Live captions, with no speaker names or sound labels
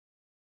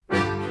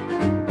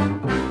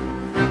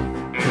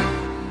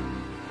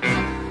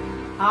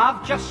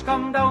I've just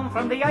come down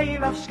from the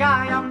Isle of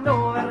Skye. I'm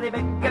no very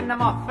big and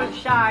I'm awful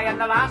shy,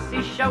 and the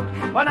lassies shout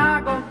when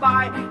I go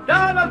by,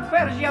 Donald,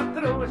 where's your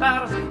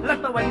trousers?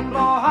 Let the wind blow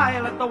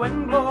high, let the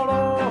wind blow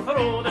low,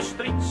 through the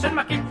streets in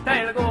my kit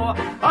I'll go.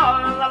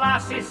 All the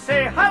lassies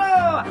say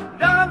hello,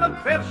 Donald,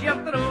 where's your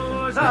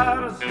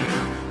trousers?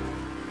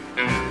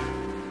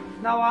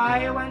 Now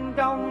I went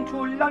down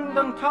to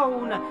London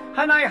town,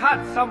 and I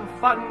had some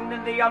fun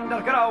in the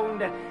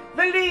underground.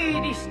 The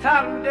ladies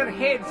turned their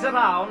heads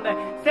around,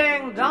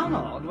 saying,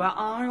 Donald, where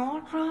are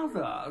your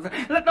trousers?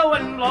 Let the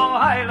wind blow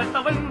high, let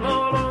the wind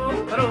blow low,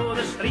 through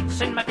the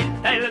streets in my kit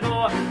I'll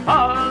go.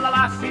 All the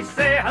lassies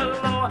say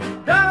hello,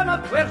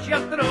 Donald, where's your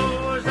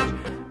trousers?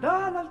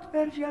 Donald,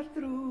 where's your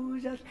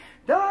trousers?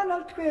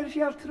 Donald, where's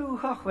your trousers?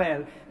 Oh,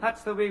 well,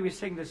 that's the way we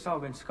sing the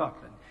song in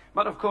Scotland.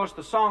 But of course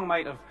the song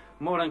might have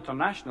more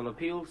international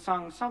appeal,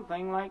 sung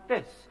something like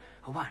this.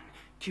 1,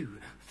 2,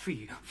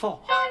 3, 4.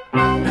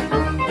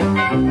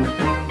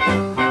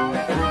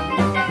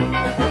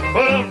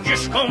 Well, I've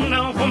just come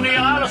down from the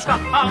Isle of Skye.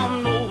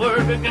 I'm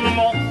over big in the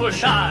awful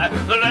shy.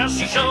 The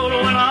lassie showed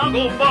when I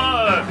go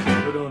by.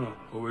 I don't know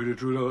where to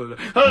do that.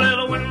 Let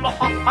the wind blow,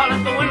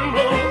 let the wind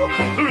blow,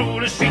 through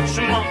the streets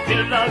of my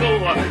field I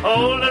go.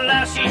 All the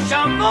lassies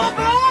shall go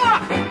blow.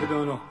 I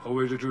don't know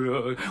where to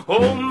do that.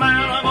 Oh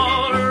man, I'm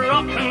all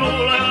rock and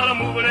roll. I gotta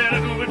move it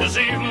and groove it to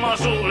save my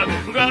soul.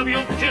 Grab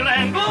your kill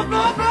and go, go,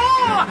 go.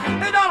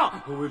 I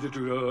don't know where to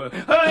do that.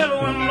 Let the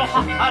wind blow,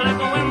 let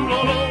the wind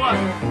blow low,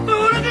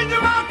 through the streets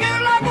of my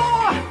field I go.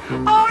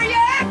 Oh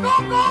yeah, go,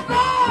 go,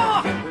 go.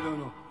 I don't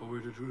know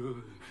where to do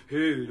that.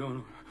 Hey, don't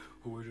know.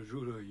 Where to do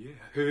that, yeah.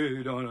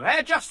 Hey, Donald.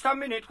 Hey, just a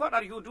minute. What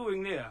are you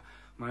doing there?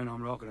 Man,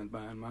 I'm rocking it,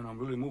 man. Man, I'm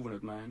really moving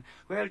it, man.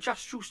 Well,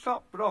 just to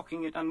stop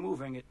rocking it and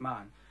moving it,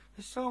 man.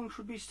 The song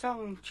should be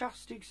sung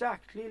just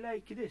exactly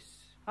like this.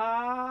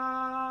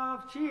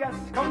 I've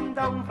just come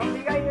down from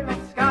the Isle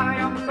of Skye.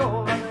 I'm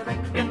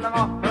over in the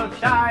awful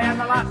shy, and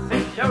the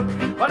lassies shout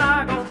when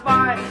I go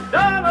by,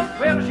 Donald,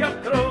 where's your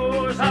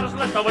trousers?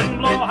 Let the wind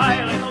blow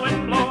high, let the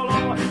wind blow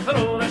low,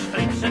 through the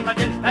streets in my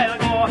kit I'll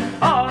go.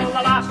 All the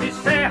lassies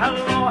say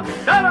hello,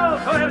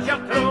 Donald, where's your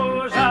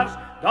trousers?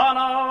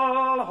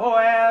 Donald,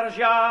 where's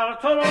your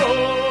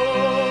trousers?